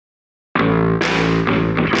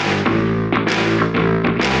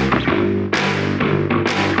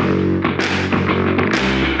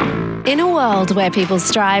In a world where people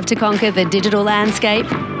strive to conquer the digital landscape,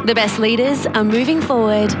 the best leaders are moving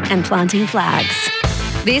forward and planting flags.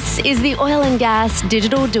 This is the Oil and Gas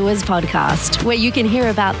Digital Doers podcast, where you can hear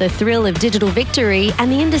about the thrill of digital victory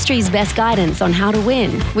and the industry's best guidance on how to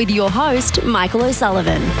win, with your host, Michael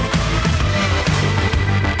O'Sullivan.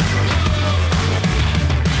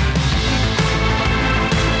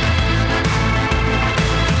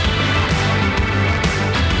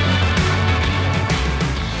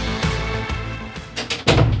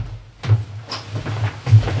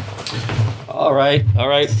 All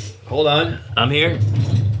right. Hold on. I'm here.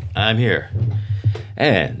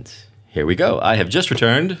 And here we go. I have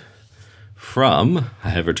returned from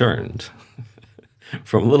a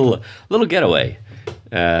little getaway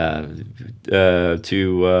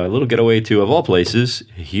to, of all places,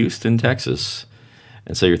 Houston, Texas.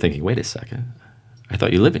 And so you're thinking, wait a second. I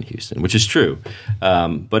thought you live in Houston, which is true.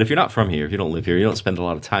 But if you're not from here, if you don't live here, you don't spend a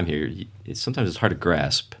lot of time here, sometimes it's hard to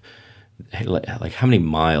grasp like how many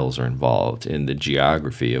miles are involved in the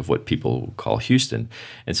geography of what people call Houston.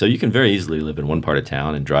 And so you can very easily live in one part of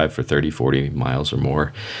town and drive for 30, 40 miles or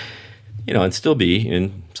more, and still be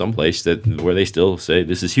in some place where they still say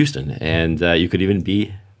this is Houston. And you could even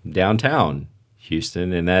be downtown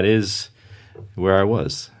Houston, and that is where I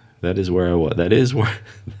was. That is where I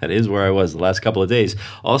was the last couple of days.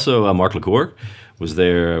 Also, Mark LaCour was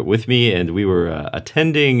there with me, and we were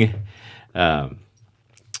attending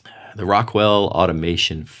the Rockwell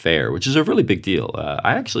Automation Fair, which is a really big deal.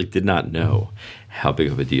 I actually did not know how big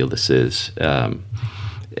of a deal this is. But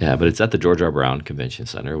it's at the George R. Brown Convention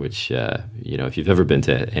Center, which, if you've ever been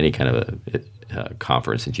to any kind of a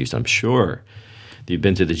conference in Houston, I'm sure you've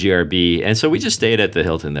been to the GRB. And so we just stayed at the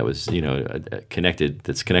Hilton that was, connected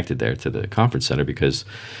there to the conference center, because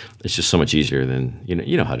it's just so much easier than,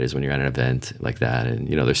 you know how it is when you're at an event like that. And,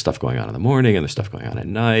 there's stuff going on in the morning and there's stuff going on at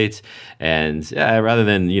night. And rather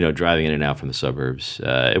than, driving in and out from the suburbs,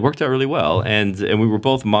 it worked out really well. And we were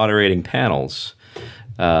both moderating panels.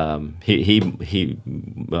 Rockwell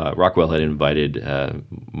had invited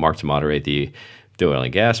Mark to moderate the oil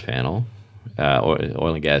and gas panel.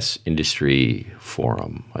 Oil and Gas Industry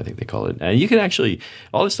Forum, I think they call it. And you can actually,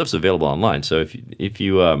 all this stuff's available online. So if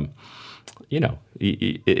you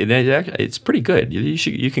it's pretty good.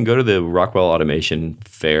 You can go to the Rockwell Automation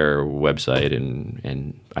Fair website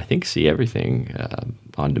and I think see everything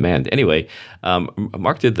on demand. Anyway,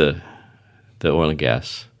 Mark did the Oil and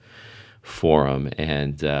Gas Forum,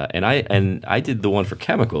 and I did the one for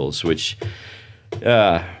chemicals, which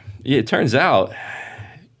it turns out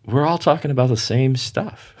we're all talking about the same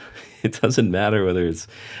stuff. It doesn't matter whether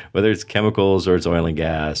it's chemicals or it's oil and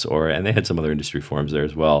gas, and they had some other industry forums there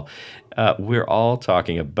as well. We're all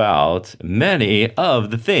talking about many of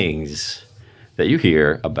the things that you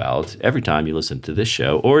hear about every time you listen to this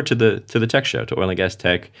show or to the tech show, to Oil and Gas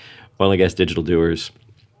Tech, Oil and Gas Digital Doers.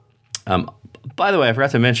 By the way, I forgot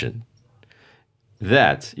to mention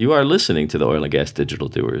that you are listening to the Oil and Gas Digital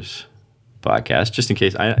Doers podcast, just in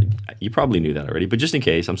case. You probably knew that already, but just in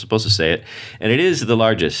case, I'm supposed to say it. And it is the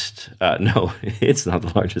largest. No, it's not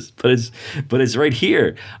the largest, but it's right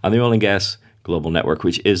here on the Oil and Gas Global Network,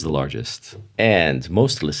 which is the largest and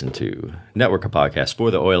most listened to network of podcasts for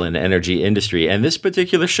the oil and energy industry. And this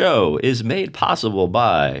particular show is made possible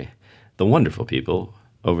by the wonderful people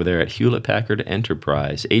over there at Hewlett Packard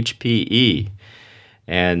Enterprise, HPE.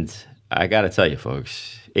 And I got to tell you,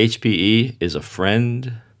 folks, HPE is a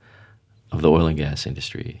friend of the oil and gas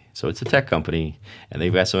industry. So it's a tech company, and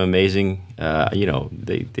they've got some amazing,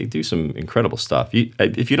 they do some incredible stuff.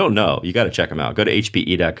 If you don't know, you got to check them out. Go to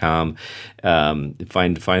hpe.com,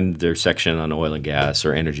 find their section on oil and gas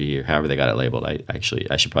or energy, or however they got it labeled. I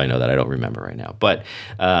should probably know that. I don't remember right now. But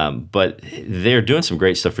they're doing some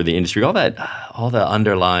great stuff for the industry. All the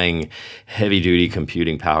underlying heavy-duty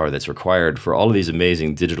computing power that's required for all of these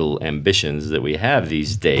amazing digital ambitions that we have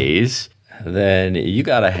these days, then you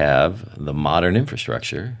got to have the modern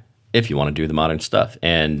infrastructure if you want to do the modern stuff.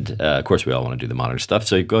 And, of course, we all want to do the modern stuff.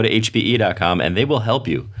 So you go to hpe.com, and they will help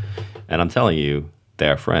you. And I'm telling you, they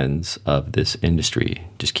are friends of this industry.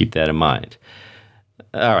 Just keep that in mind.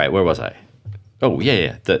 All right, where was I? Oh,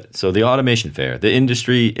 yeah. So the automation fair, the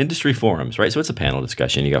industry forums, right? So it's a panel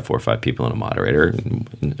discussion. You got 4 or 5 people and a moderator.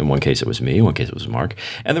 In one case, it was me. In one case, it was Mark.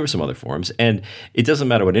 And there were some other forums. And it doesn't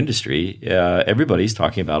matter what industry. Everybody's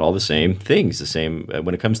talking about all the same things. The same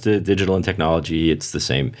when it comes to digital and technology. It's the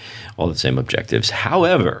same, all the same objectives.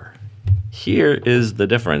 However, here is the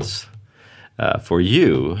difference for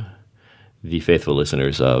you, the faithful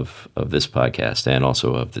listeners of this podcast and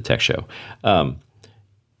also of the tech show.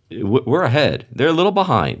 we're ahead. They're a little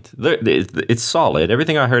behind. It's solid.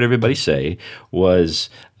 Everything I heard everybody say was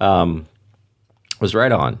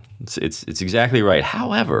right on. It's exactly right.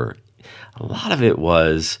 However, a lot of it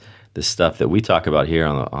was the stuff that we talk about here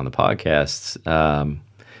on the podcasts.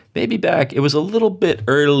 Maybe back, it was a little bit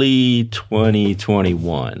early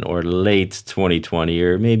 2021 or late 2020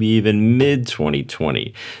 or maybe even mid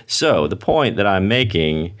 2020. So the point that I'm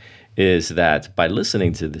making is that by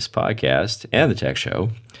listening to this podcast and the Tech Show,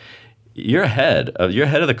 you're ahead of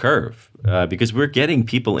the curve because we're getting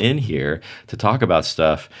people in here to talk about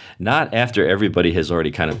stuff not after everybody has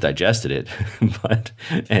already kind of digested it, but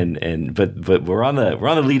we're on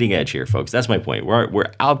the leading edge here, folks. That's my point.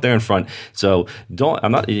 We're out there in front. So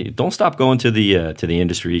don't stop going to the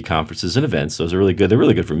industry conferences and events. Those are really good. They're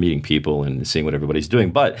really good for meeting people and seeing what everybody's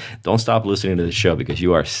doing. But don't stop listening to the show because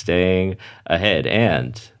you are staying ahead.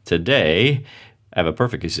 And today, I have a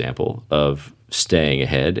perfect example of staying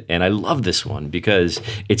ahead. And I love this one because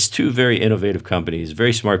it's two very innovative companies,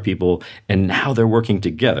 very smart people, and now they're working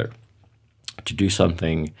together to do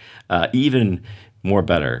something even more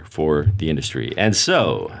better for the industry. And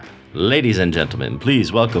so, ladies and gentlemen,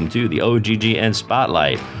 please welcome to the OGGN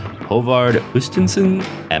Spotlight, Håvard Østensen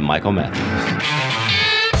and Michael Matthews.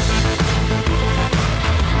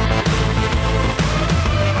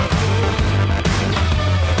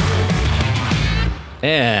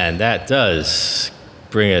 And that does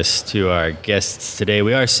bring us to our guests today.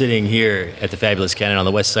 We are sitting here at the fabulous Cannon on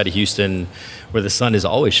the west side of Houston, where the sun is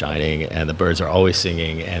always shining and the birds are always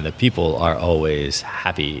singing and the people are always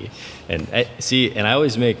happy. And I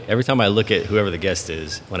always make, every time I look at whoever the guest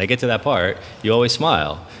is, when I get to that part, you always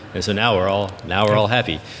smile. And so now we're all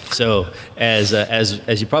happy. So as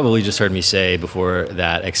you probably just heard me say before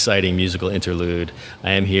that exciting musical interlude,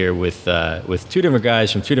 I am here with two different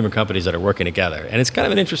guys from two different companies that are working together, and it's kind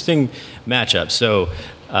of an interesting matchup. So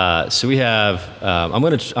we have I'm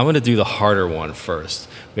gonna do the harder one first.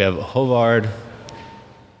 We have Håvard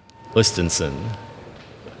Østensen.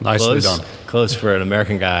 Nicely done. Close for an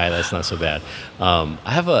American guy. That's not so bad.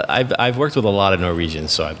 I've worked with a lot of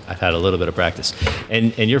Norwegians, so I've had a little bit of practice.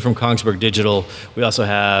 And you're from Kongsberg Digital. We also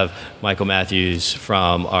have Michael Matthews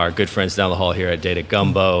from our good friends down the hall here at Data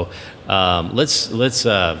Gumbo. Let's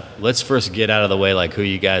first get out of the way, like who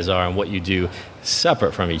you guys are and what you do,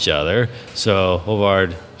 separate from each other. So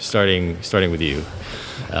Håvard, starting with you.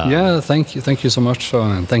 Thank you so much,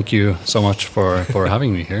 Sean, and thank you so much for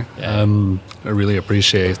having me here. Yeah. I really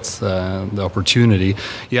appreciate the opportunity.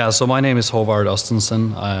 Yeah, so my name is Håvard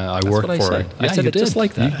Østensen. I work for. I said it just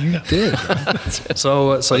like that. You did.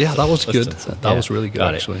 so yeah, that was good. That was really good,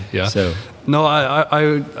 Got actually. It. Yeah. So no,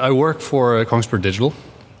 I work for Kongsberg Digital.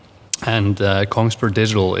 And Kongsberg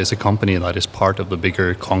Digital is a company that is part of the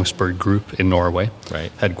bigger Kongsberg Group in Norway,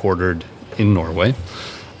 right. Headquartered in Norway.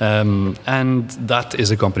 And that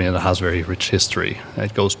is a company that has very rich history.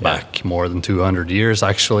 It goes back more than 200 years,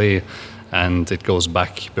 actually, and it goes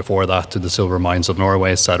back before that to the silver mines of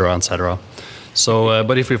Norway, et cetera, et cetera. So,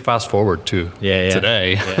 but if we fast forward to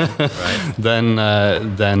today, right. then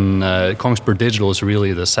Kongsberg Digital is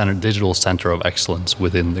really the digital center of excellence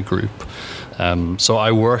within the group. So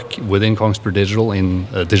I work within Kongsberg Digital in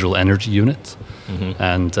a digital energy unit,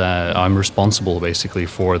 and I'm responsible basically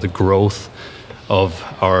for the growth of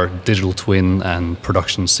our digital twin and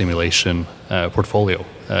production simulation portfolio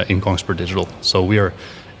in Kongsberg Digital. So we are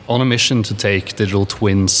on a mission to take digital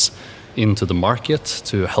twins into the market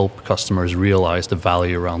to help customers realize the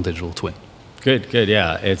value around digital twin. Good,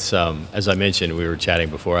 yeah. It's as I mentioned, we were chatting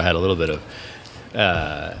before. I had a little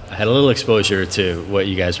exposure to what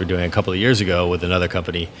you guys were doing a couple of years ago with another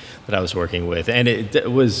company that I was working with, and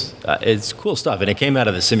it's cool stuff. And it came out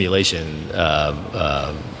of the simulation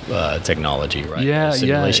technology, right? Yeah,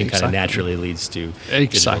 simulation exactly. kind of naturally leads to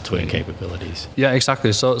digital twin capabilities. Yeah,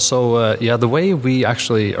 exactly. So the way we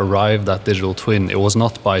actually arrived at digital twin, it was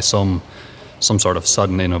not by some sort of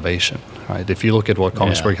sudden innovation, right? If you look at what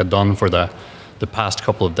Kongsberg had done for the past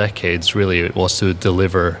couple of decades, really it was to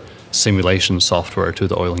deliver simulation software to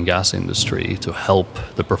the oil and gas industry to help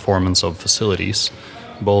the performance of facilities,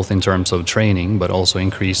 both in terms of training, but also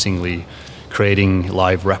increasingly creating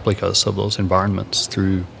live replicas of those environments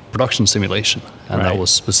through production simulation. And that was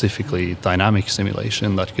specifically dynamic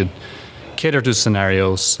simulation that could cater to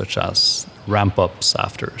scenarios such as ramp-ups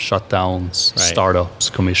after shutdowns, startups,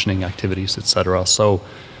 commissioning activities, etc. So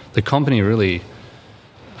the company really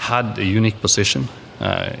had a unique position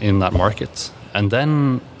in that market. And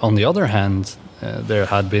then, on the other hand, there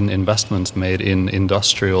had been investments made in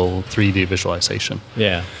industrial 3D visualization.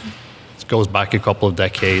 Yeah. It goes back a couple of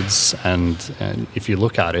decades, and if you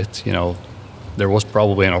look at it, there was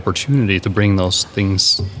probably an opportunity to bring those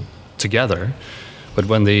things together. But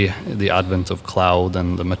when the advent of cloud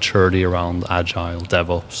and the maturity around agile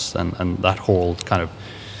DevOps and that whole kind of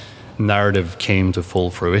narrative came to full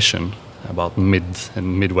fruition about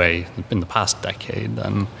midway in the past decade,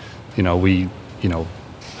 and we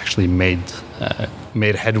actually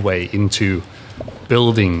made headway into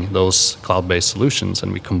building those cloud-based solutions,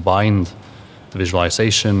 and we combined the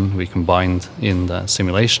visualization, we combined in the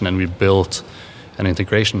simulation, and we built an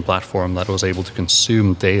integration platform that was able to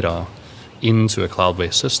consume data into a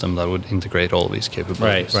cloud-based system that would integrate all these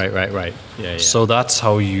capabilities. Right. Yeah. So that's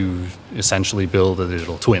how you essentially build a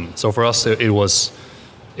digital twin. So for us, it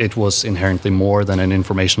was inherently more than an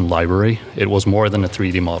information library. It was more than a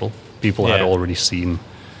 3D model. People had already seen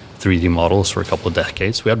 3D models for a couple of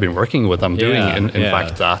decades. We had been working with them doing, in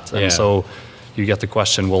fact, that. And so you get the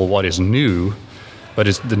question, well, what is new? But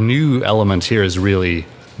the new element here is really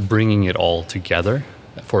bringing it all together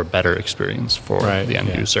for a better experience for the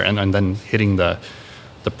end user, and then hitting the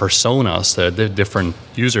personas, the different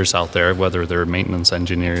users out there, whether they're maintenance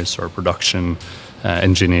engineers or production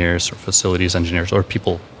engineers or facilities engineers or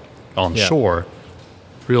people on shore,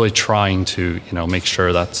 really trying to make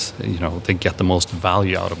sure that they get the most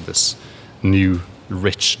value out of this new,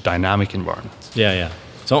 rich, dynamic environment.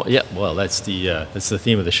 So well, that's the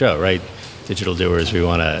theme of the show, right? Digital doers. We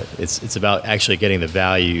want to. It's about actually getting the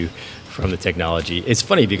value from the technology. It's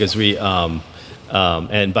funny because we and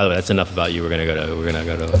by the way, that's enough about you. We're gonna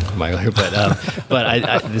go to Michael here, but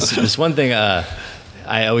I this one thing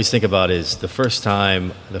I always think about is the first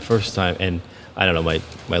time, and I don't know,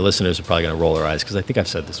 my listeners are probably gonna roll their eyes because I think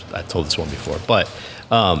I've told this one before, but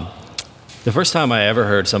the first time I ever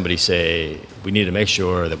heard somebody say we need to make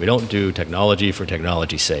sure that we don't do technology for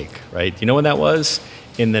technology's sake, right? You know when that was?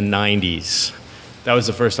 In the 90s. That was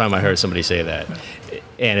the first time I heard somebody say that.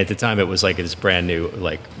 And at the time it was like this brand new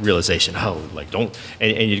realization, don't,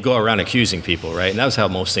 and you'd go around accusing people, right? And that was how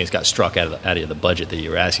most things got struck out of the budget that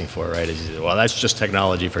you were asking for, right? Well, that's just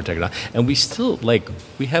technology for technology. And we still,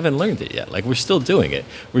 we haven't learned it yet. We're still doing it.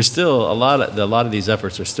 We're still, a lot of these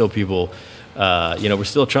efforts are still people, we're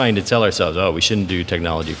still trying to tell ourselves, we shouldn't do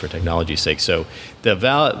technology for technology's sake. So the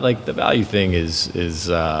value thing is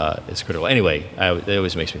critical. Anyway, it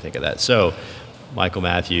always makes me think of that. So, Michael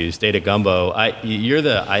Matthews, Data Gumbo. I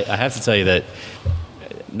have to tell you that,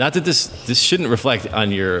 not that this shouldn't reflect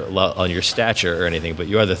on your stature or anything, but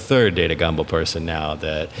you are the third Data Gumbo person now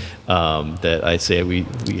that I say we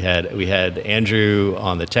had Andrew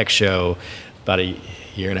on the tech show about a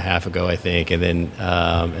year and a half ago, I think, and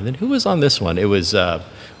then who was on this one? It was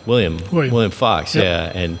William Fox,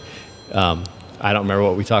 yep. And I don't remember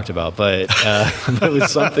what we talked about, but it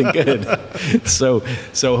was something good. So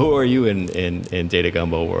who are you in Data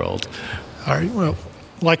Gumbo world? All right. Well,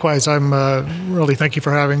 likewise, I'm really thank you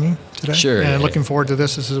for having me today. Sure. And looking forward to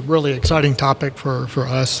this. This is a really exciting topic for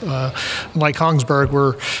us. Like Kongsberg,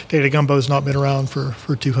 where Data Gumbo has not been around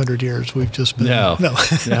for 200 years. We've just been... No.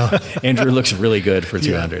 Andrew looks really good for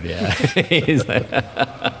 200, yeah.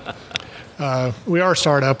 We are a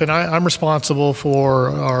startup, and I'm responsible for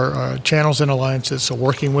our channels and alliances, so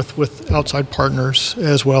working with outside partners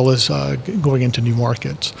as well as going into new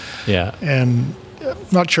markets. Yeah. And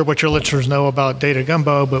not sure what your listeners know about Data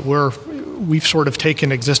Gumbo, but we've sort of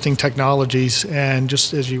taken existing technologies, and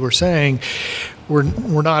just as you were saying, we're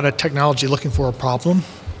not a technology looking for a problem.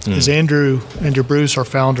 As Andrew Bruce, our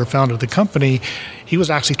founder, founded the company, he was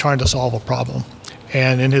actually trying to solve a problem.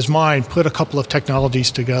 And in his mind, put a couple of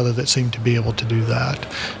technologies together that seemed to be able to do that.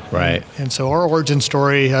 Right. And so our origin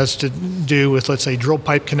story has to do with, let's say, drill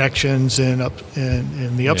pipe connections in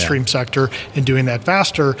the upstream sector and doing that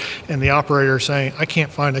faster, and the operator saying, I can't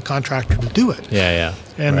find a contractor to do it. Yeah.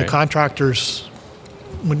 And the contractors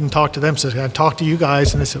wouldn't talk to them, said, I talk to you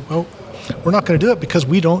guys, and they said, well, we're not going to do it because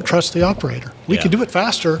we don't trust the operator. We can do it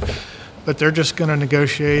faster, but they're just going to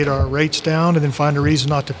negotiate our rates down and then find a reason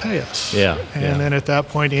not to pay us. And then at that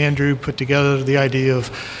point, Andrew put together the idea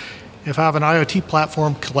of, if I have an IoT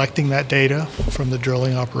platform collecting that data from the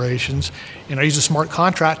drilling operations, and I use a smart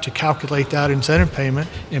contract to calculate that incentive payment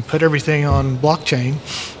and put everything on blockchain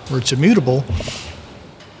where it's immutable,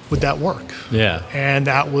 would that work? Yeah. And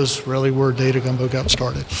that was really where Data Gumbo got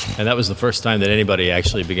started. And that was the first time that anybody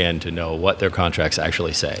actually began to know what their contracts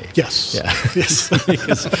actually say. Yes. Yeah. Yes.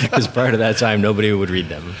 Because prior to that time, nobody would read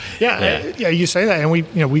them. Yeah. You say that, and we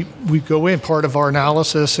go in. Part of our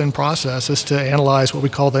analysis and process is to analyze what we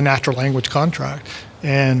call the natural language contract.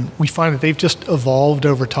 And we find that they've just evolved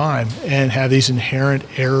over time and have these inherent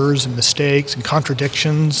errors and mistakes and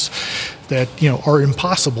contradictions that are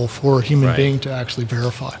impossible for a human being to actually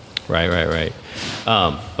verify. Right.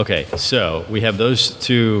 Okay, so we have those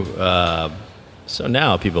two. So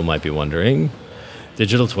now people might be wondering,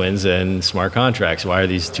 digital twins and smart contracts. Why are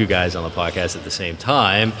these two guys on the podcast at the same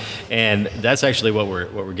time? And that's actually what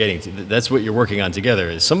we're getting to. That's what you're working on together.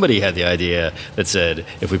 Is somebody had the idea that said,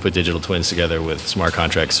 if we put digital twins together with smart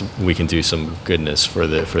contracts, we can do some goodness for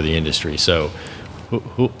the industry. So,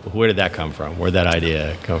 where did that come from? Where'd that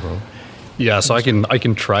idea come from? Yeah, so I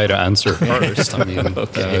can try to answer first. I mean,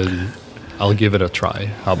 Okay. I'll give it a try.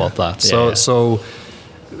 How about that? Yeah. So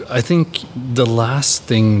I think the last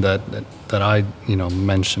thing that I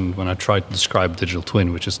mentioned when I tried to describe digital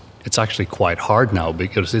twin, which is it's actually quite hard now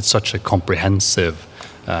because it's such a comprehensive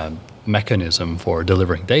mechanism for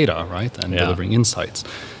delivering data, right, and delivering insights.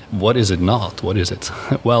 What is it not? What is it?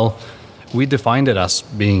 Well, we defined it as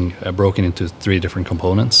being broken into three different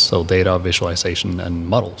components: so data, visualization, and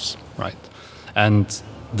models, right? And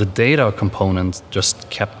the data component just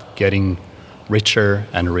kept getting richer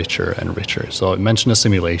and richer and richer. So I mentioned the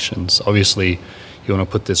simulations. Obviously, you want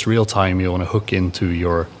to put this real time, you want to hook into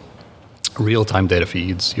your real-time data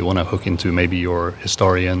feeds, you want to hook into maybe your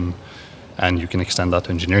historian, and you can extend that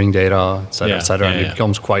to engineering data, et cetera, and it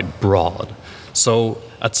becomes quite broad. So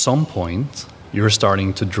at some point, you're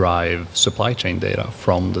starting to drive supply chain data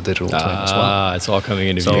from the digital twin as well. It's all coming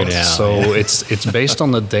into view now. So it's based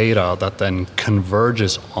on the data that then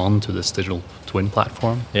converges onto this digital twin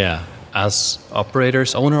platform. Yeah. As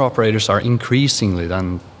operators, owner-operators are increasingly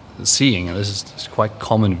then seeing, and this is quite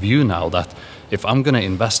common view now, that if I'm going to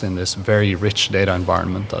invest in this very rich data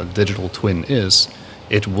environment that a digital twin is,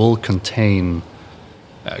 it will contain,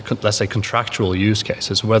 let's say, contractual use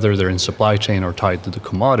cases, whether they're in supply chain or tied to the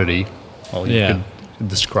commodity. Well, you could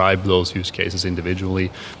describe those use cases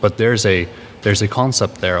individually, but there's a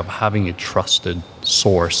concept there of having a trusted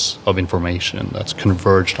source of information that's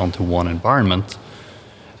converged onto one environment.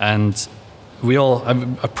 And we all,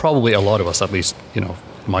 probably a lot of us, at least,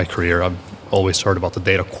 my career, I've always heard about the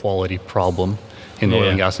data quality problem in the oil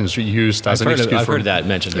and gas industry, used as an excuse. I've heard that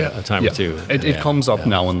mentioned a time or two. It comes up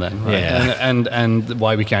now and then, right? Yeah. And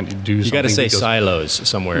why we can't do something. You got to say silos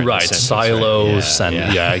somewhere. Right, in the sentence, silos, right?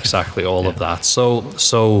 and exactly, all of that. So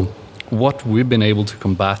what we've been able to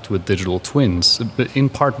combat with digital twins, in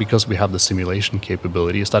part because we have the simulation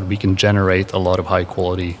capability, is that we can generate a lot of high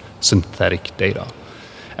quality synthetic data.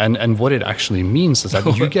 And what it actually means is that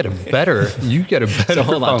you get a better So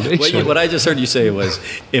hold on. foundation. What I just heard you say was,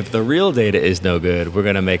 if the real data is no good, we're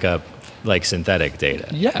going to make up like synthetic data.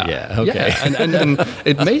 Yeah. Okay. Yeah. And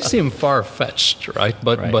it may seem far-fetched, right?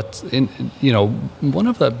 But one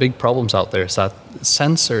of the big problems out there is that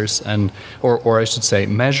sensors or I should say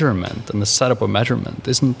measurement and the setup of measurement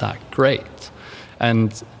isn't that great.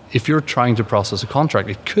 And if you're trying to process a contract,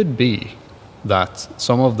 it could be that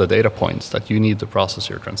some of the data points that you need to process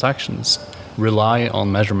your transactions rely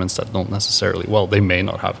on measurements that don't necessarily, they may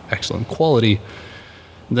not have excellent quality.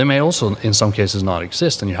 They may also, in some cases, not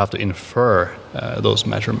exist, and you have to infer those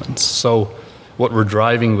measurements. So what we're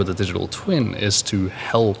driving with the digital twin is to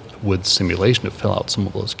help with simulation to fill out some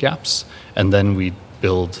of those gaps, and then we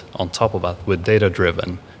build on top of that with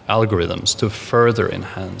data-driven algorithms to further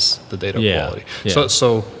enhance the data quality. Yeah.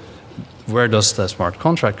 So where does the smart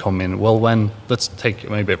contract come in? Well, let's take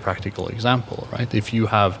maybe a practical example, right? If you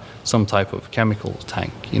have some type of chemical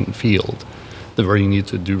tank in the field where you need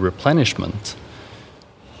to do replenishment,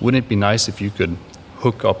 wouldn't it be nice if you could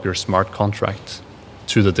hook up your smart contract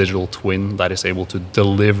to the digital twin that is able to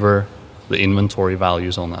deliver the inventory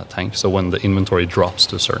values on that tank? So when the inventory drops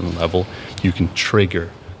to a certain level, you can trigger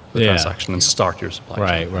the transaction and start your supply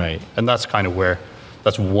chain. Right. And that's kind of where,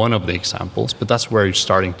 that's one of the examples, but that's where you're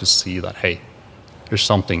starting to see that, hey, there's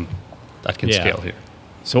something that can scale here.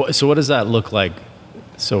 So what does that look like?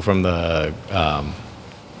 So from the,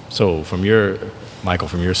 from your, Michael,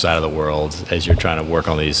 from your side of the world, as you're trying to work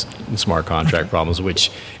on these smart contract problems,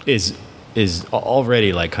 which is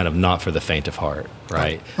already like kind of not for the faint of heart,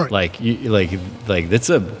 right? Like that's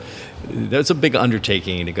a big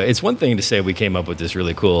undertaking to go. It's one thing to say we came up with this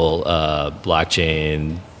really cool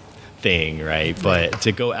blockchain thing, right? But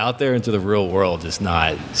to go out there into the real world is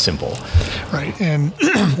not simple. Right, and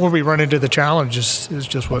where we run into the challenge is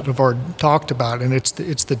just what we've already talked about, and it's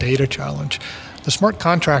the data challenge. The smart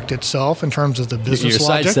contract itself, in terms of the business You're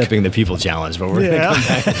logic, sidestepping the people challenge, but we're going to come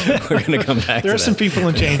back. We're going to come back. There are some people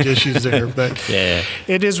and change issues there, but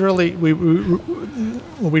it is really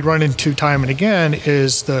what we run into time and again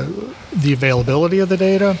is the availability of the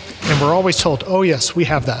data, and we're always told, "Oh yes, we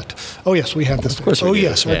have that. Oh yes, we have this. Of course, oh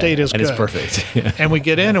yes, our data is and good, it's perfect." And we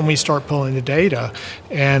get in and we start pulling the data,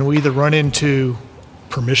 and we either run into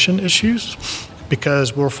permission issues.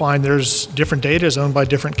 because we'll find there's different data is owned by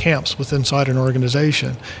different camps within inside an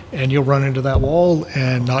organization, and you'll run into that wall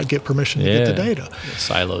and not get permission to get the data. The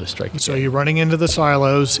silos strike. So you're running into the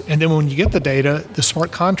silos, and then when you get the data, the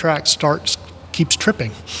smart contract keeps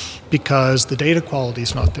tripping because the data quality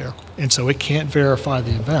is not there, and so it can't verify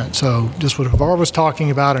the event. So just what Havar was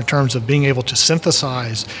talking about in terms of being able to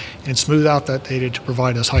synthesize and smooth out that data to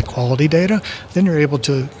provide us high quality data, then you're able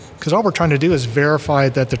to, because all we're trying to do is verify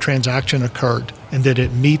that the transaction occurred and that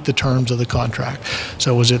it meet the terms of the contract.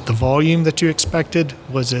 So was it the volume that you expected?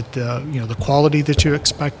 Was it the quality that you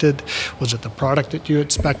expected? Was it the product that you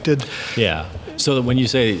expected? Yeah. So that when you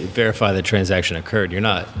say verify the transaction occurred, you're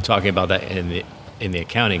not talking about that in the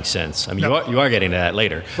accounting sense. I mean, No. you are getting to that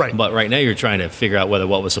later. Right. But right now you're trying to figure out whether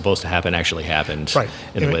what was supposed to happen actually happened. Right.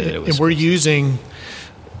 In the way that it was. And we're using,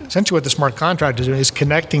 essentially what the smart contract is doing is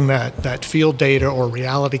connecting that field data or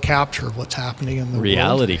reality capture of what's happening in the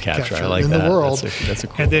Reality world. capture, I like in that. the world. That's a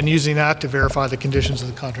cool. And then using that to verify the conditions of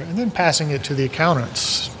the contract, and then passing it to the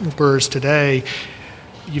accountants. Whereas today,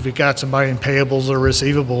 you've got somebody in payables or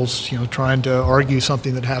receivables, trying to argue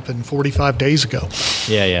something that happened 45 days ago.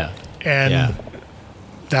 Yeah. And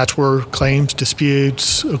that's where claims,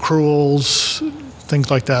 disputes, accruals, things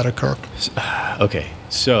like that occur. Okay.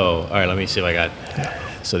 So, all right, let me see if I got.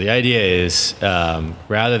 So the idea is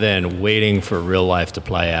rather than waiting for real life to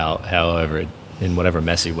play out, however, in whatever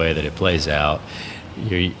messy way that it plays out,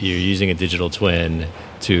 you're using a digital twin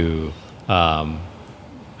to.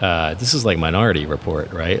 This is like Minority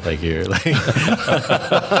Report, right? Like you're like.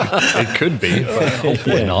 It could be, but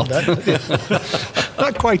hopefully not.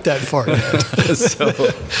 Not quite that far yet.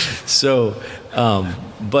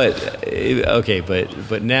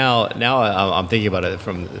 But now I'm thinking about it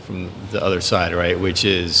from the other side, right? Which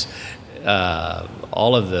is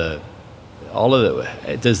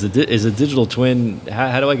is the digital twin?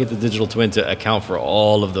 How do I get the digital twin to account for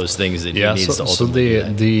all of those things that it needs to ultimately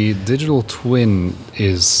do? The digital twin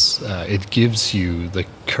is it gives you the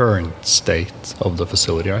current state of the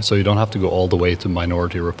facility, right? So you don't have to go all the way to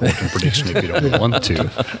Minority Report and prediction if you don't want to.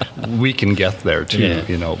 We can get there too,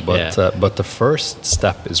 But the first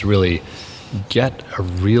step is really get a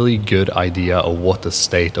really good idea of what the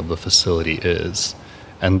state of the facility is.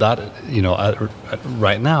 And that,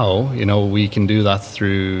 right now, we can do that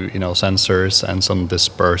through, sensors and some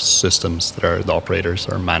dispersed systems that the operators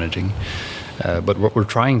are managing. But what we're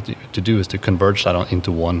trying to do is to converge that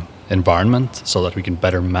into one environment so that we can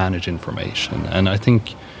better manage information. And I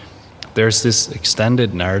think there's this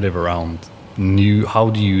extended narrative around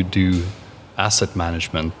how do you do asset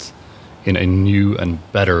management in a new and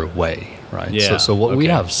better way, right? Yeah. So what we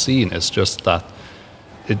have seen is just that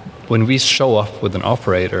when we show up with an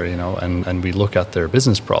operator, and we look at their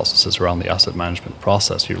business processes around the asset management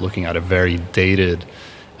process, you're looking at a very dated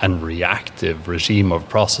and reactive regime of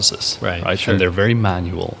processes, right? Sure. And they're very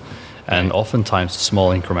manual, and oftentimes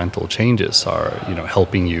small incremental changes are,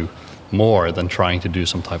 helping you more than trying to do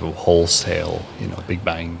some type of wholesale, big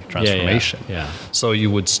bang transformation. Yeah. So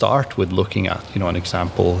you would start with looking at, an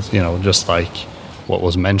example, just like what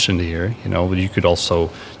was mentioned here.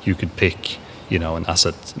 You could pick, an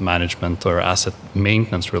asset management or asset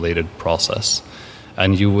maintenance related process,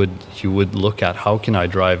 and you would look at how can I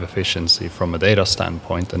drive efficiency from a data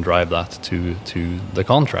standpoint and drive that to the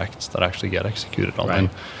contracts that actually get executed on. Right.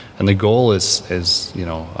 And the goal is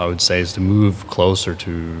I would say is to move closer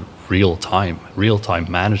to real time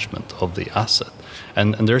management of the asset.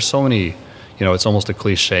 And there's so many, it's almost a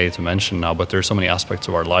cliche to mention now, but there's so many aspects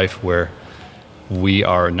of our life where we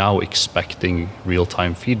are now expecting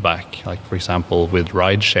real-time feedback. Like, for example, with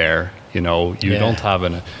rideshare, you don't have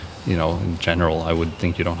in general, I would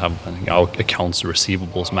think you don't have an accounts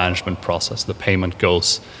receivables management process. The payment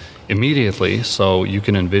goes immediately, so you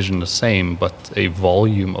can envision the same, but a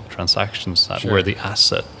volume of transactions where the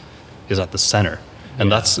asset is at the center.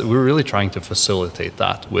 And we're really trying to facilitate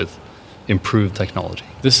that with improved technology.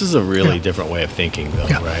 This is a really different way of thinking, though,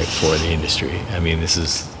 right, for the industry. I mean, this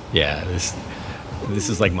is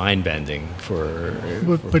like mind bending for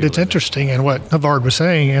But it's interesting, and what Havard was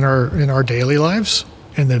saying in our daily lives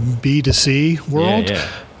in the B2C world,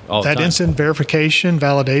 that instant verification,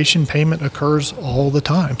 validation, payment occurs all the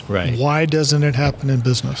time. Right. Why doesn't it happen in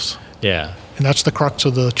business? Yeah. And that's the crux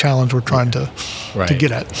of the challenge we're trying to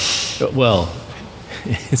get at. Well,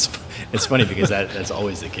 it's funny because that's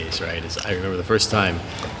always the case, right? I remember the first time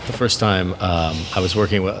I was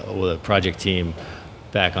working with a project team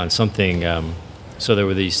back on something. So there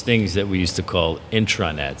were these things that we used to call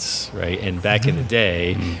intranets, right? And back in the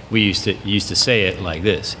day, we used to say it like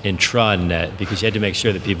this, intranet, because you had to make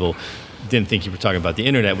sure that people didn't think you were talking about the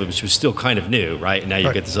internet, which was still kind of new, right? And now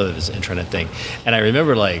you get this intranet thing. And I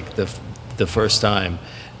remember like the first time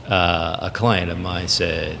a client of mine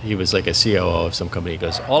said, he was like a COO of some company, he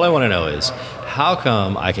goes, all I want to know is how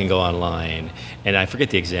come I can go online, and I forget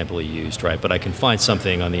the example he used, right? But I can find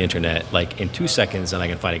something on the internet like in 2 seconds, and I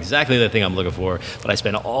can find exactly the thing I'm looking for, but I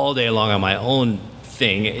spend all day long on my own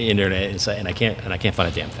thing, internet, and I can't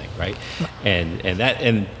find a damn thing, right?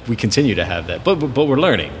 And we continue to have that, but we're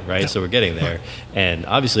learning, right? So we're getting there, and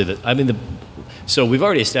obviously, so we've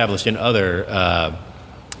already established in other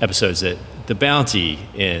episodes that the bounty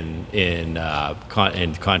in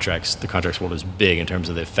contracts, the contracts world is big in terms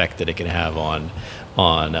of the effect that it can have on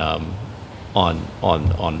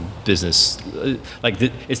business.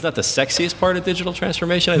 It's not the sexiest part of digital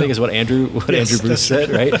transformation, I think is what Andrew Bruce said,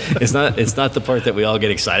 right? It's not the part that we all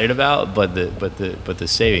get excited about, but the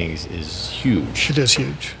savings is huge. It is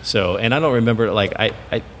huge. So, and I don't remember, like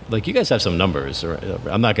like you guys have some numbers, or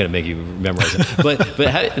I'm not going to make you memorize it,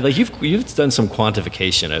 but you've done some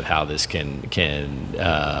quantification of how this can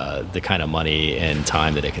the kind of money and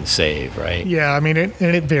time that it can save, right? Yeah, I mean,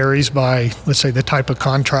 it varies by, let's say, the type of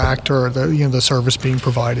contract or the service being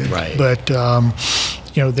provided. Right. But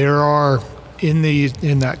there are in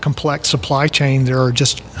that complex supply chain, there are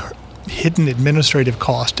just hidden administrative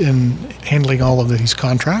cost in handling all of these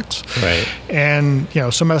contracts. Right. And,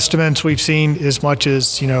 some estimates we've seen as much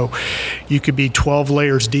as, you could be 12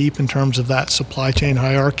 layers deep in terms of that supply chain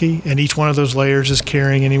hierarchy. And each one of those layers is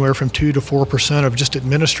carrying anywhere from 2 to 4% of just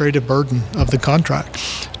administrative burden of the contract,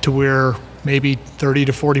 to where maybe 30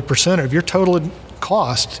 to 40% of your total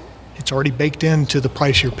cost, it's already baked into the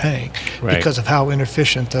price you're paying, right, because of how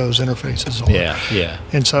inefficient those interfaces are. Yeah.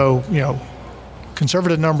 And so,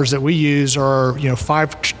 conservative numbers that we use are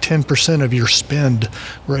 5 to 10% of your spend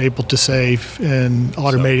we're able to save in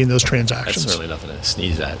automating those transactions. That's certainly nothing to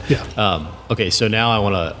sneeze at. Yeah. Okay, so now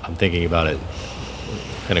I'm thinking about it,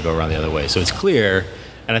 kind of go around the other way. So it's clear,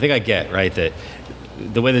 and I think I get, right, that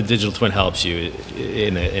the way the digital twin helps you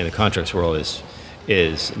in the contracts world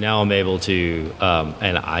is now I'm able to,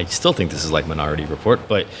 and I still think this is like Minority Report,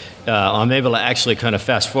 but I'm able to actually kind of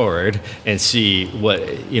fast forward and see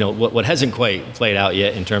what hasn't quite played out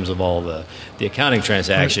yet in terms of all the accounting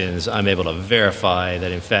transactions. Right. I'm able to verify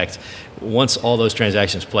that, in fact, once all those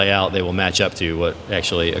transactions play out, they will match up to what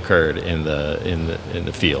actually occurred in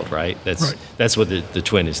the field, right? That's what the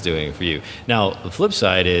twin is doing for you. Now, the flip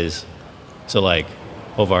side is, so like,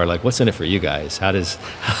 Håvard, what's in it for you guys? How does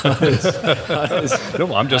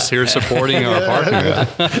No, I'm just here supporting our partner.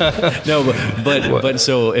 No, but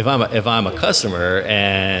so if I'm a customer,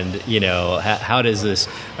 and how does this?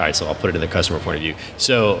 All right, so I'll put it in the customer point of view.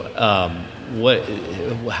 So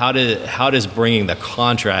how does bringing the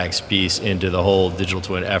contracts piece into the whole digital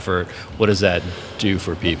twin effort, what does that do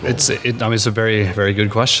for people? It's a very, very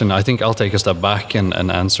good question. I think I'll take a step back and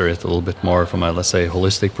answer it a little bit more from a, let's say,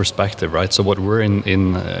 holistic perspective, right? So what we're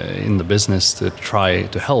in the business to try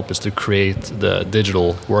to help is to create the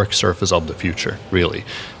digital work surface of the future, really,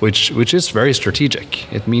 which is very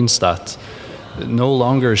strategic. It means that no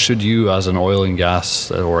longer should you, as an oil and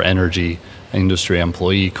gas or energy industry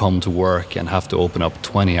employee, come to work and have to open up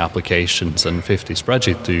 20 applications and 50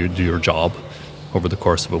 spreadsheets to do your job over the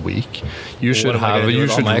course of a week. You should have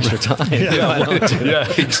all my extra time. Yeah,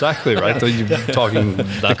 exactly, right. So you're talking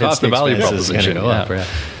that hits the value proposition.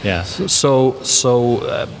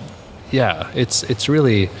 It's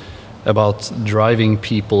really about driving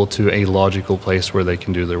people to a logical place where they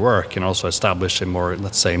can do their work, and also establish a more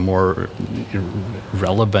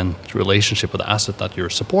relevant relationship with the asset that you're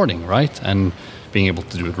supporting, right? And being able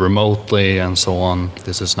to do it remotely and so on.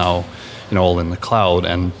 This is now, all in the cloud,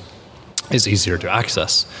 and is easier to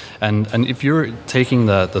access. And if you're taking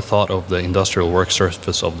the thought of the industrial work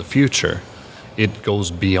surface of the future, it goes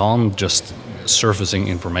beyond just surfacing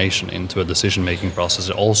information into a decision-making process.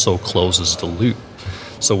 It also closes the loop.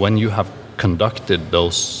 So when you have conducted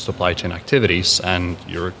those supply chain activities and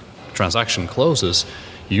your transaction closes,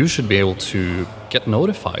 you should be able to get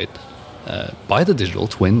notified by the digital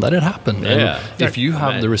twin that it happened. Yeah. And if you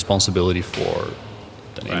have the responsibility for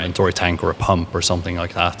an inventory tank or a pump or something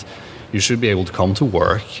like that, you should be able to come to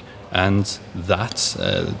work, and that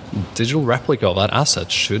digital replica of that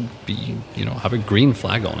asset should be, have a green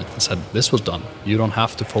flag on it that said, this was done. You don't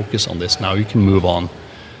have to focus on this. Now you can move on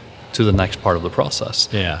to the next part of the process.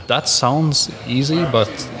 Yeah, that sounds easy, but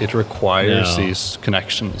it requires these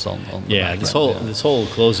connections on the background. This whole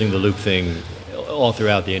closing the loop thing all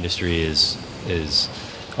throughout the industry is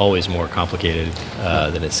always more complicated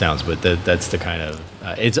than it sounds. But that's the kind of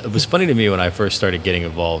it was funny to me when I first started getting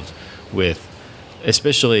involved with,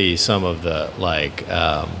 especially some of the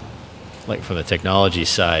like from the technology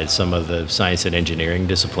side, some of the science and engineering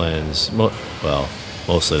disciplines,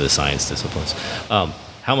 mostly the science disciplines,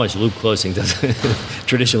 how much loop closing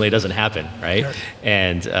traditionally doesn't happen, right? Sure.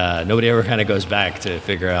 And nobody ever kind of goes back to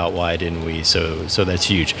figure out why didn't we. So that's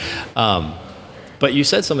huge. But you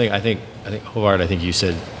said something. I think Håvard, you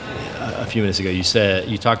said a few minutes ago.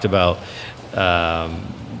 You talked about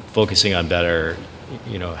focusing on better,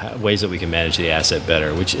 ways that we can manage the asset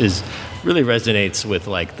better, which is really resonates with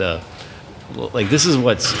this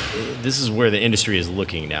is where the industry is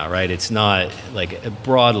looking now, right? It's not like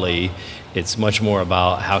broadly. It's much more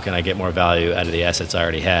about how can I get more value out of the assets I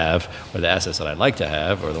already have, or the assets that I'd like to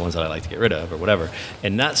have, or the ones that I'd like to get rid of, or whatever.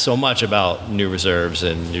 And not so much about new reserves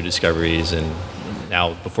and new discoveries. And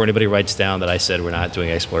now, before anybody writes down that I said we're not doing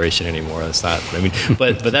exploration anymore, that's not.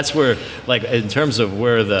 But that's where, in terms of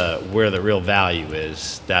where the real value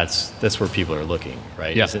is, that's where people are looking,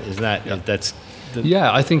 right? Yeah. Isn't that that's.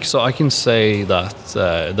 Yeah, I think so. I can say that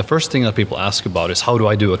the first thing that people ask about is how do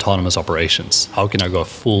I do autonomous operations? How can I go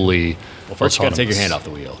fully Well, first autonomous? you got to take your hand off the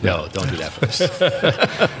wheel. Yeah. No, don't do that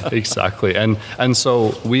first. Exactly, and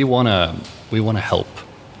so we wanna help.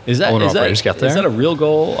 Is operators get there. Is that a real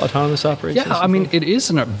goal, autonomous operations? Yeah, I mean, it is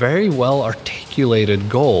a very well articulated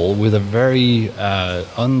goal with a very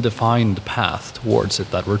undefined path towards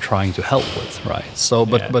it that we're trying to help with, right? So,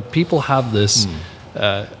 but people have this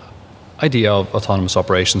idea of autonomous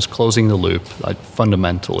operations, closing the loop,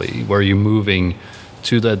 fundamentally, where you're moving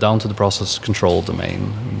down to the process control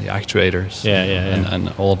domain, and the actuators, and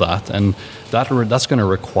all of that, and that's going to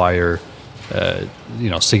require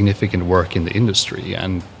significant work in the industry,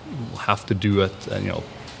 and we'll have to do it,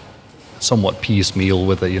 somewhat piecemeal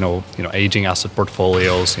with aging asset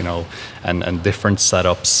portfolios, and different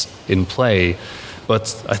setups in play.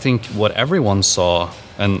 But I think what everyone saw,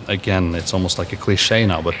 and again, it's almost like a cliche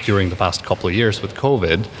now, but during the past couple of years with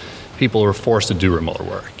COVID, people were forced to do remote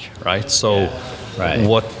work, right? So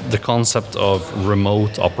what the concept of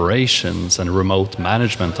remote operations and remote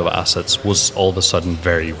management of assets was all of a sudden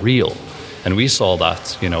very real. And we saw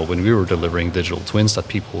that, when we were delivering digital twins, that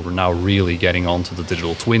people were now really getting onto the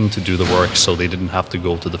digital twin to do the work, so they didn't have to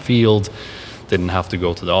go to the field, didn't have to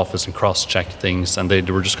go to the office and cross-check things, and they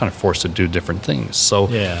were just kind of forced to do different things. So,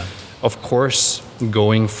 of course,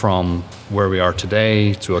 going from where we are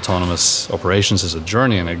today to autonomous operations is a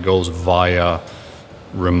journey, and it goes via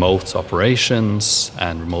remote operations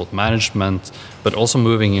and remote management, but also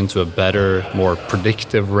moving into a better, more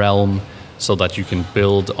predictive realm so that you can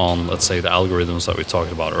build on, let's say, the algorithms that we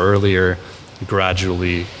talked about earlier,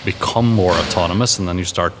 gradually become more autonomous, and then you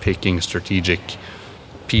start picking strategic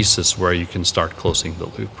pieces where you can start closing the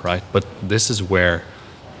loop, right? But this is where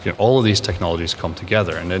all of these technologies come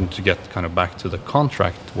together, and then to get kind of back to the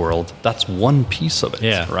contract world, that's one piece of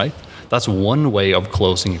it, right? That's one way of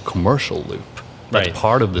closing a commercial loop. That's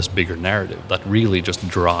part of this bigger narrative that really just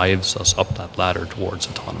drives us up that ladder towards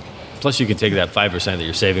autonomy. Plus, you can take that 5% that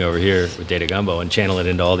you're saving over here with Data Gumbo and channel it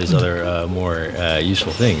into all these other more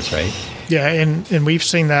useful things, right? Yeah, and we've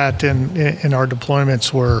seen that in our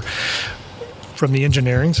deployments where, from the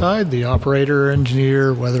engineering side, the operator,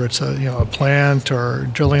 engineer, whether it's a plant or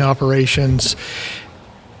drilling operations,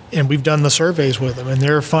 and we've done the surveys with them, and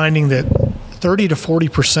they're finding that 30 to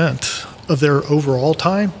 40% of their overall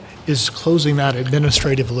time is closing that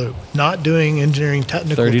administrative loop, not doing engineering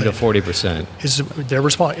technical 30 to 40% is their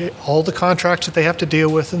response. All the contracts that they have to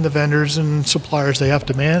deal with and the vendors and suppliers they have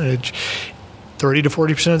to manage, 30 to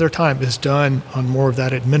 40% of their time is done on more of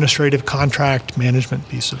that administrative contract management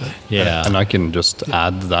piece of it. Yeah. And I can just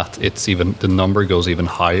add that the number goes even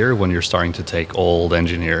higher when you're starting to take old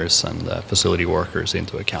engineers and facility workers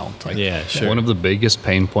into account. One of the biggest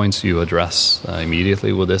pain points you address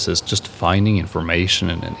immediately with this is just finding information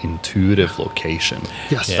in an intuitive location.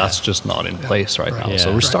 Yes. That's just not in place right now.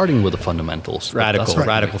 So we're starting with the fundamentals.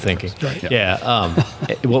 Radical thinking.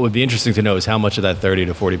 What would be interesting to know is how much of that 30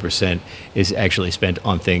 to 40% is actually spent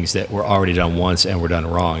on things that were already done once and were done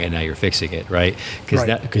wrong, and now you're fixing it, right?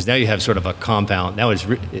 Because now you have sort of a compound. Now it's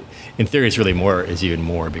in theory it's really more is even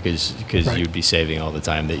more because you'd be saving all the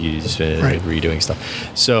time that you spend redoing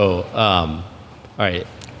stuff. So all right,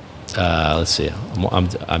 let's see.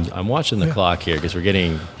 I'm watching the clock here because we're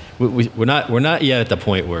getting. We're not yet at the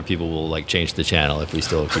point where people will change the channel if we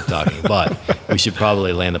still keep talking, but we should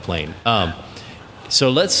probably land the plane. So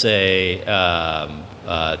let's say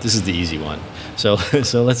this is the easy one. So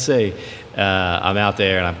let's say I'm out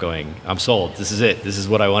there and I'm sold. This is it. This is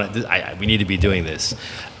what I want. We need to be doing this.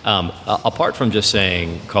 Apart from just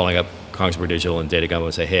calling up Kongsberg Digital and Data Gumbo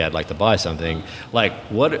and say, hey, I'd like to buy something,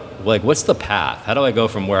 what's the path? How do I go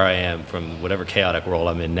from where I am, from whatever chaotic world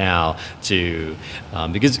I'm in now, to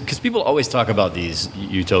because people always talk about these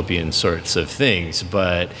utopian sorts of things,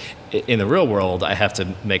 but in the real world, I have to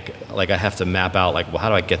map out well, how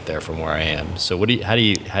do I get there from where I am? So how do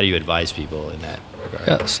you advise people in that regard?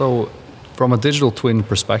 Yeah, so from a digital twin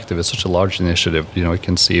perspective, it's such a large initiative, it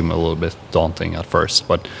can seem a little bit daunting at first,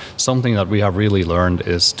 but something that we have really learned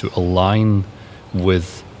is to align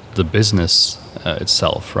with the business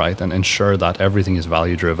itself, right? And ensure that everything is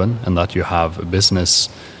value driven and that you have a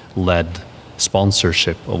business-led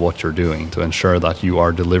sponsorship of what you're doing to ensure that you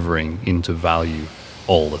are delivering into value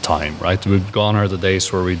all the time, right? We've gone are the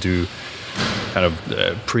days where we do kind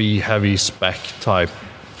of pre-heavy spec type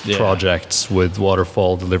projects with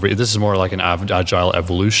waterfall delivery. This is more like an agile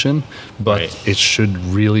evolution, but it should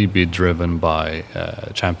really be driven by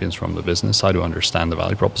champions from the business side who understand the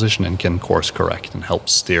value proposition and can course correct and help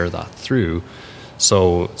steer that through.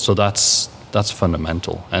 So that's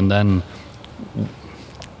fundamental. And then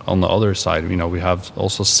on the other side, we have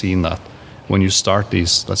also seen that when you start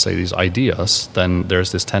these, let's say, these ideas, then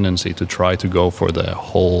there's this tendency to try to go for the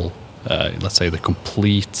whole, let's say, the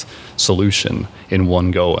complete solution in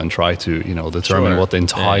one go and try to, determine what the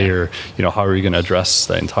entire, how are you going to address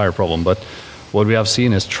the entire problem. But what we have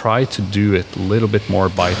seen is try to do it a little bit more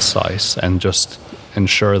bite size and just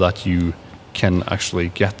ensure that you can actually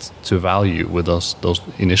get to value with those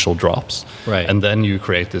initial drops, right? And then you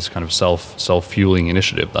create this kind of self-fueling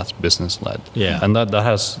initiative that's business led, and that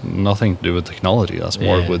has nothing to do with technology. That's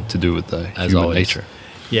more to do with the human nature.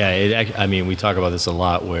 Yeah, we talk about this a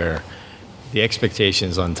lot, where the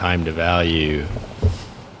expectations on time to value.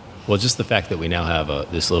 Well, just the fact that we now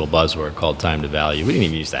have this little buzzword called time to value. We didn't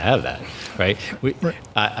even used to have that, right?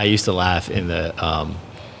 I used to laugh in the.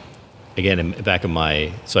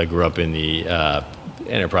 So I grew up in the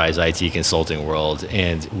enterprise IT consulting world,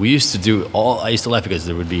 and I used to laugh because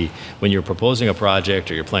there would be, when you're proposing a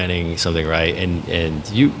project or you're planning something, right, and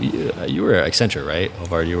you were Accenture, right?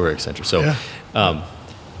 Håvard, you were Accenture. So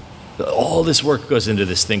all this work goes into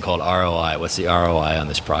this thing called ROI. What's the ROI on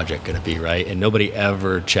this project going to be, right? And nobody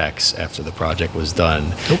ever checks after the project was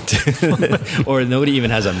done. Nope. Or nobody even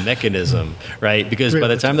has a mechanism, right? Because by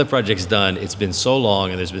the time the project's done, it's been so long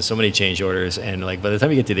and there's been so many change orders, and by the time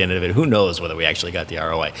you get to the end of it, who knows whether we actually got the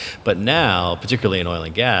ROI. But now, particularly in oil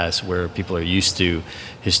and gas, where people are used to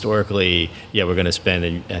historically, we're going to spend,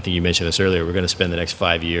 and I think you mentioned this earlier, we're going to spend the next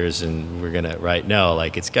 5 years and we're going to, right? No,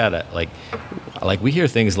 it's got to, we hear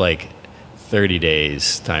things like 30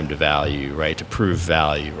 days time to value, right, to prove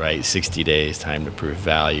value, right, 60 days time to prove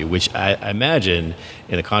value, which I imagine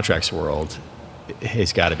in the contracts world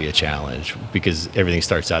has got to be a challenge because everything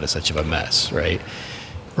starts out as such of a mess, right?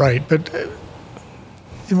 Right, but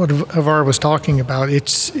in what Håvard was talking about,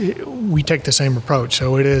 we take the same approach.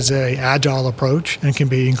 So it is an agile approach and can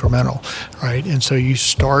be incremental, right? And so you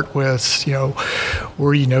start with,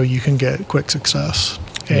 where you can get quick success.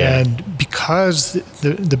 And because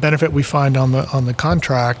the benefit we find on the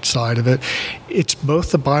contract side of it, it's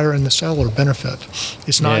both the buyer and the seller benefit.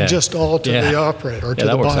 It's not just all to the operator or to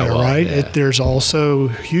the buyer, right? There's also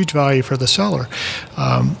huge value for the seller,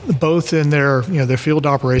 both in their field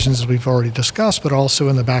operations, as we've already discussed, but also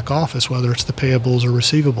in the back office, whether it's the payables or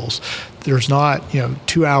receivables. There's not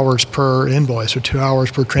 2 hours per invoice or 2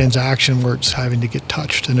 hours per transaction where it's having to get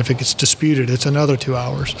touched, and if it gets disputed, it's another 2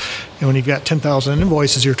 hours. And when you've got 10,000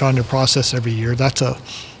 invoices you're trying to process every year, that's a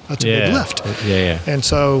big lift. And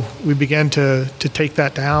so we began to take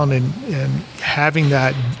that down, and having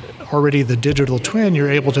that already the digital twin,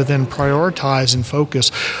 you're able to then prioritize and focus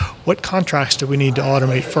what contracts do we need to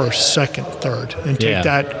automate first, second, third, and take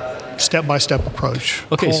that step-by-step approach.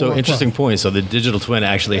 Okay, so interesting point. So the digital twin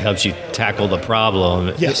actually helps you tackle the problem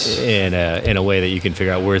in a way that you can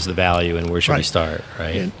figure out where's the value and where should we start,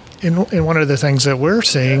 right? And one of the things that we're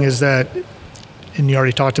seeing is that, and you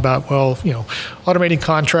already talked about, automating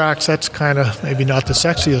contracts, that's kind of maybe not the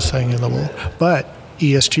sexiest thing in the world, but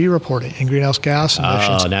ESG reporting and greenhouse gas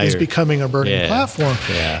emissions is becoming a burning platform.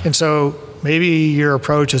 And so maybe your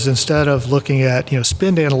approach is, instead of looking at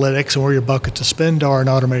spend analytics and where your buckets of spend are and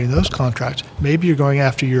automating those contracts, maybe you're going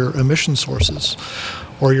after your emission sources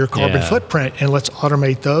or your carbon footprint, and let's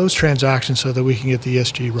automate those transactions so that we can get the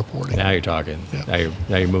ESG reporting. Now you're talking. Now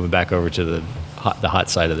you're moving back over to the hot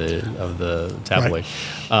side of the tabloid.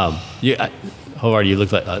 Right. Håvard, you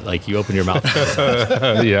look like you opened your mouth.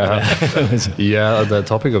 The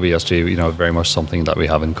topic of ESG, very much something that we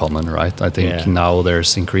have in common, right? I think now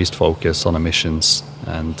there's increased focus on emissions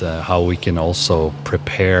and how we can also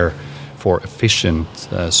prepare for efficient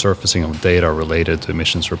surfacing of data related to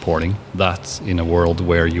emissions reporting. That in a world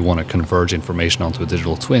where you want to converge information onto a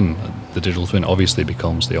digital twin, the digital twin obviously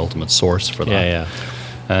becomes the ultimate source for that. Yeah.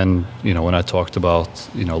 And when I talked about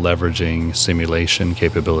leveraging simulation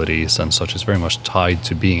capabilities and such, it's very much tied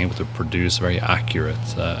to being able to produce very accurate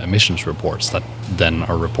emissions reports that then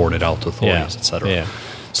are reported out to authorities, etc. Yeah.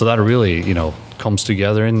 So that really comes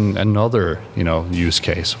together in another use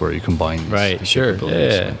case where you combine these Right. Sure.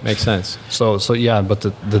 capabilities. Yeah. Makes sense. So yeah, but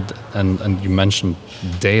and you mentioned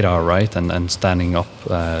data, right? And standing up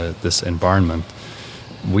this environment.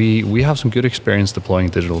 We have some good experience deploying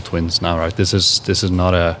digital twins now, right? This is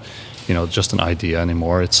not a just an idea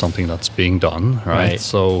anymore. It's something that's being done, right?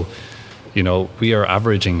 So we are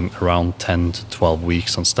averaging around 10 to 12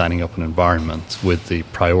 weeks on standing up an environment with the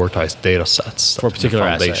prioritized data sets For a particular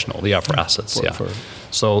foundational. asset. Yeah, for assets. For-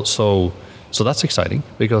 So that's exciting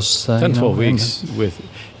because 10, 12 weeks with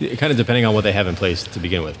kind of depending on what they have in place to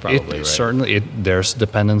begin with, probably, right? Certainly, there's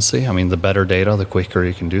dependency. I mean, the better data, the quicker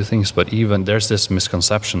you can do things. But even there's this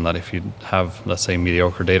misconception that if you have, let's say,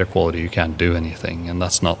 mediocre data quality, you can't do anything, and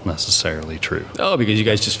that's not necessarily true. Oh, because you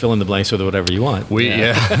guys just fill in the blanks with whatever you want.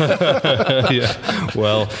 Yeah.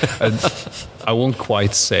 Well, I won't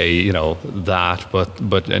quite say that,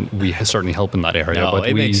 but and we certainly help in that area. No, but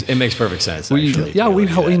it makes perfect sense. Actually,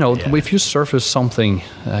 if you surface something,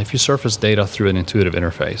 if you surface data through an intuitive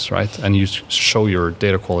interface, right, and you show your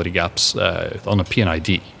data quality gaps on a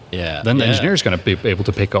PNID, then the engineer is going to be able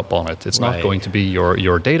to pick up on it. It's not going to be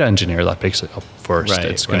your data engineer that picks it up first.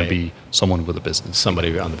 It's going to be someone with a business.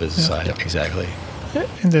 Somebody on the business side, exactly.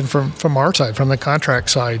 And then from our side, from the contract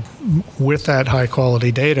side, with that high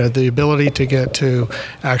quality data, the ability to get to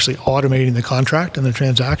actually automating the contract and the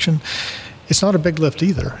transaction, it's not a big lift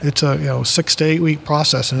either. It's a 6 to 8 week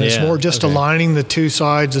process, and it's more just aligning the two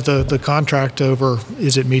sides of the contract over,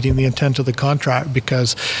 is it meeting the intent of the contract?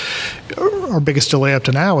 Because our biggest delay up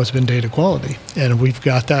to now has been data quality, and we've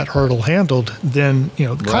got that hurdle handled. Then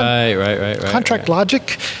contract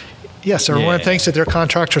logic. Yes, everyone thinks that their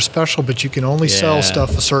contracts are special, but you can only sell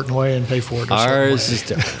stuff a certain way and pay for it a certain way. Ours is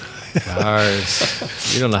different.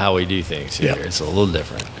 Ours, you don't know how we do things here. It's a little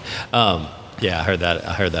different. I heard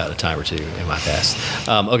that a time or two in my past.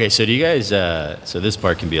 Okay, so do you guys? So this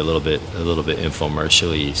part can be a little bit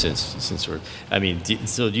infomercially since we're. I mean, do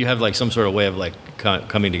you have like some sort of way of like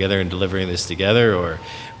coming together and delivering this together, or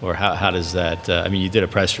how does that? I mean, you did a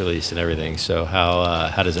press release and everything. So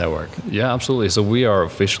how does that work? Yeah, absolutely. So we are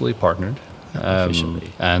officially partnered.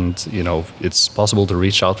 And it's possible to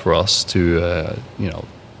reach out for us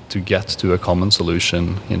to get to a common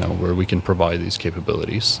solution, where we can provide these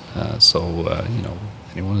capabilities.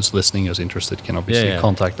 Anyone who's listening who's interested can obviously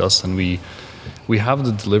contact us, and we have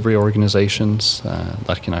the delivery organizations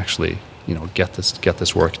that can actually get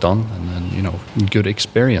this work done, and then good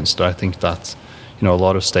experience that I think that a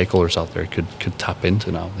lot of stakeholders out there could tap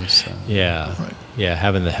into now.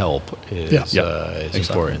 Having the help is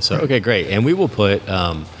important. So okay, great, and we will put.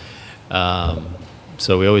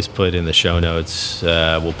 So we always put in the show notes,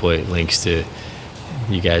 we'll put links to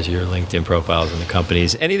you guys, your LinkedIn profiles and the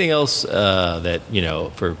companies. Anything else that,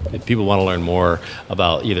 for if people want to learn more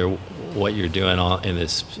about either what you're doing in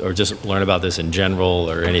this, or just learn about this in general,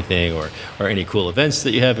 or anything, or any cool events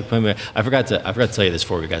that you have. I forgot to tell you this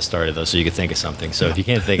before we got started, though, so you could think of something. So if you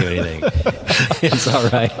can't think of anything, it's all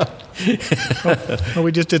right. Well,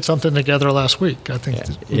 we just did something together last week. I think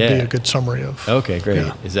would be a good summary of. Okay, great.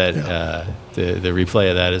 Yeah. Is that the replay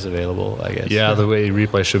of that is available? I guess. Yeah, the way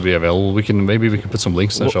replay should be available. We can put some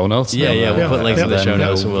links in the show notes. We'll put links in the show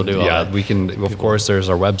notes, and we'll do all that. Yeah, we can. Of course, there's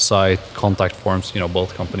our website, contact forms.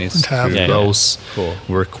 Both companies have those. Cool.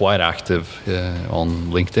 We're quite active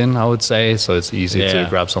on LinkedIn, I would say, so it's easy to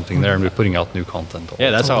grab something there, and we're putting out new content.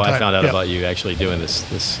 That's how I found out about you actually doing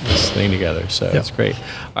this thing together. So it's great.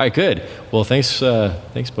 All right, good. Well, thanks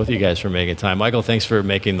both of you guys for making time. Michael, thanks for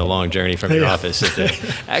making the long journey from your office.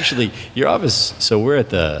 Actually, your office. So we're at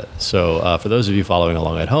for those of you following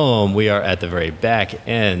along at home, we are at the very back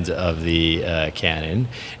end of the Canon,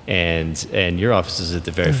 and your office is at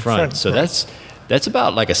the very front. So that's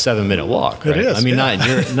about like a 7-minute walk, right? It is. I mean,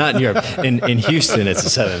 not in Europe. In Houston, it's a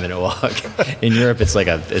 7-minute walk. In Europe, it's like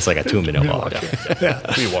a 2-minute walk.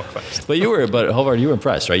 We walk fast. But Håvard, you were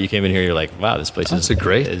impressed, right? You came in here, you're like, wow, this place is a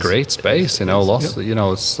great space. Lots,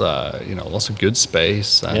 it's lots of good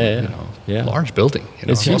space and large building.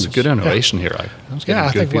 It's lots of good innovation here.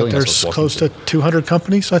 I think there's close to 200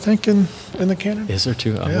 companies. I think in the Canon. Is there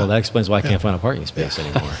 2? Well, that explains why I can't find a parking space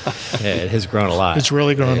anymore. It has grown a lot. It's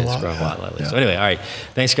really grown a lot. It's grown a lot lately. So anyway, all right.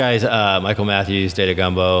 Thanks, guys. Michael Matthews, Data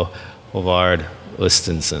Gumbo, Håvard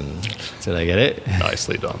Østensen. Did I get it?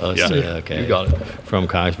 Nicely done. Okay. You got it. From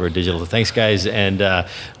Kongsberg Digital. Thanks, guys. And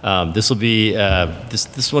this will be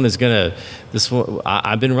this one is gonna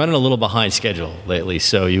I've been running a little behind schedule lately,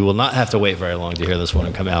 so you will not have to wait very long to hear this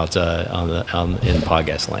one come out in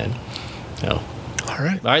podcast land. So. All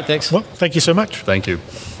right. All right. Thanks. Well, thank you so much. Thank you.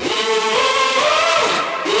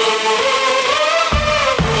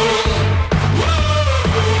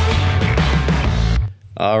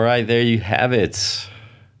 All right, there you have it.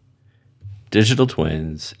 Digital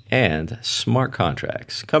twins and smart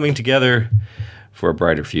contracts coming together for a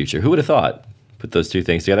brighter future. Who would have thought? Put those two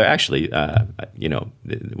things together. Actually,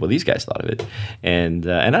 well, these guys thought of it, and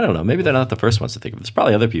I don't know. Maybe they're not the first ones to think of it. There's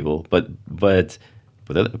probably other people, but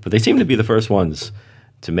they seem to be the first ones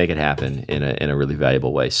to make it happen in a really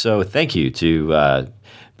valuable way. So thank you to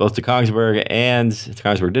both to Kongsberg and to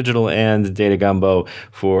Kongsberg Digital and Data Gumbo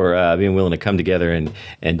for being willing to come together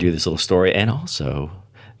and do this little story. And also,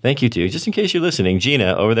 thank you to, just in case you're listening,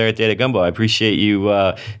 Gina over there at Data Gumbo. I appreciate you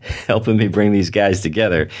helping me bring these guys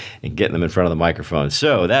together and getting them in front of the microphone.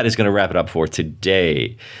 So that is going to wrap it up for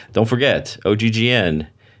today. Don't forget, OGGN.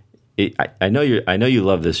 I know you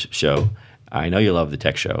love this show. I know you love the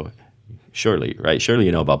tech show. Surely, right? Surely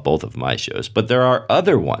you know about both of my shows, but there are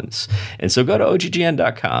other ones. And so go to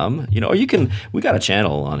OGGN.com, or you can, we got a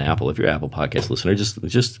channel on Apple. If you're an Apple podcast listener, just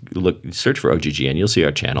search for OGGN. You'll see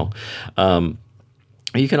our channel.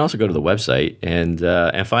 You can also go to the website and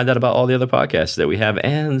find out about all the other podcasts that we have.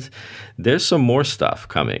 And there's some more stuff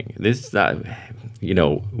coming. This not,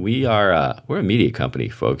 we're a media company,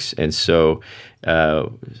 folks. And so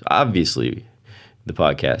obviously, the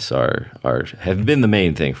podcasts have been the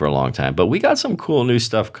main thing for a long time, but we got some cool new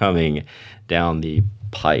stuff coming down the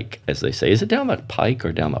pike, as they say. Is it down the pike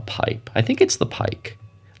or down the pipe? I think it's the pike,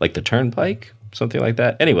 like the turnpike, something like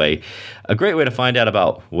that. Anyway, a great way to find out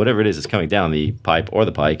about whatever it is that's coming down the pipe or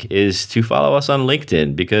the pike is to follow us on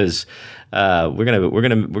LinkedIn, because we're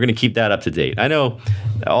gonna keep that up to date. I know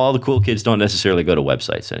all the cool kids don't necessarily go to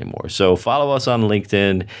websites anymore, so follow us on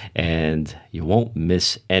LinkedIn, and you won't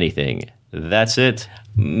miss anything. That's it.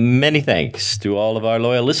 Many thanks to all of our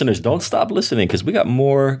loyal listeners. Don't stop listening, because we got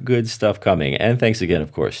more good stuff coming. And thanks again,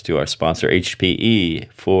 of course, to our sponsor, HPE,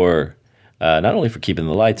 for not only for keeping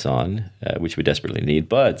the lights on, which we desperately need,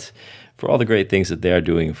 but for all the great things that they are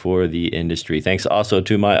doing for the industry. Thanks also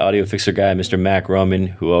to my audio fixer guy, Mr. Mac Roman,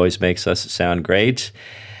 who always makes us sound great.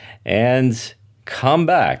 And come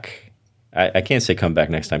back. I can't say come back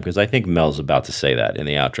next time, because I think Mel's about to say that in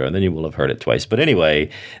the outro, and then you will have heard it twice. But anyway,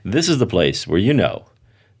 this is the place where you know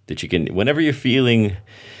that you can, whenever you're feeling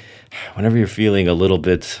a little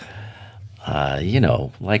bit,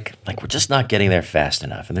 like we're just not getting there fast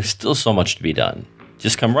enough, and there's still so much to be done.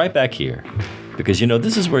 Just come right back here, because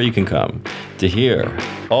this is where you can come to hear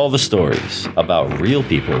all the stories about real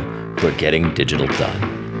people who are getting digital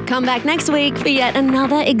done. Come back next week for yet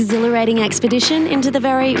another exhilarating expedition into the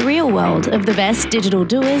very real world of the best digital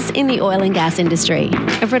doers in the oil and gas industry.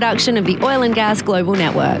 A production of the Oil and Gas Global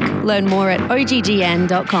Network. Learn more at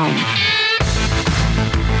oggn.com.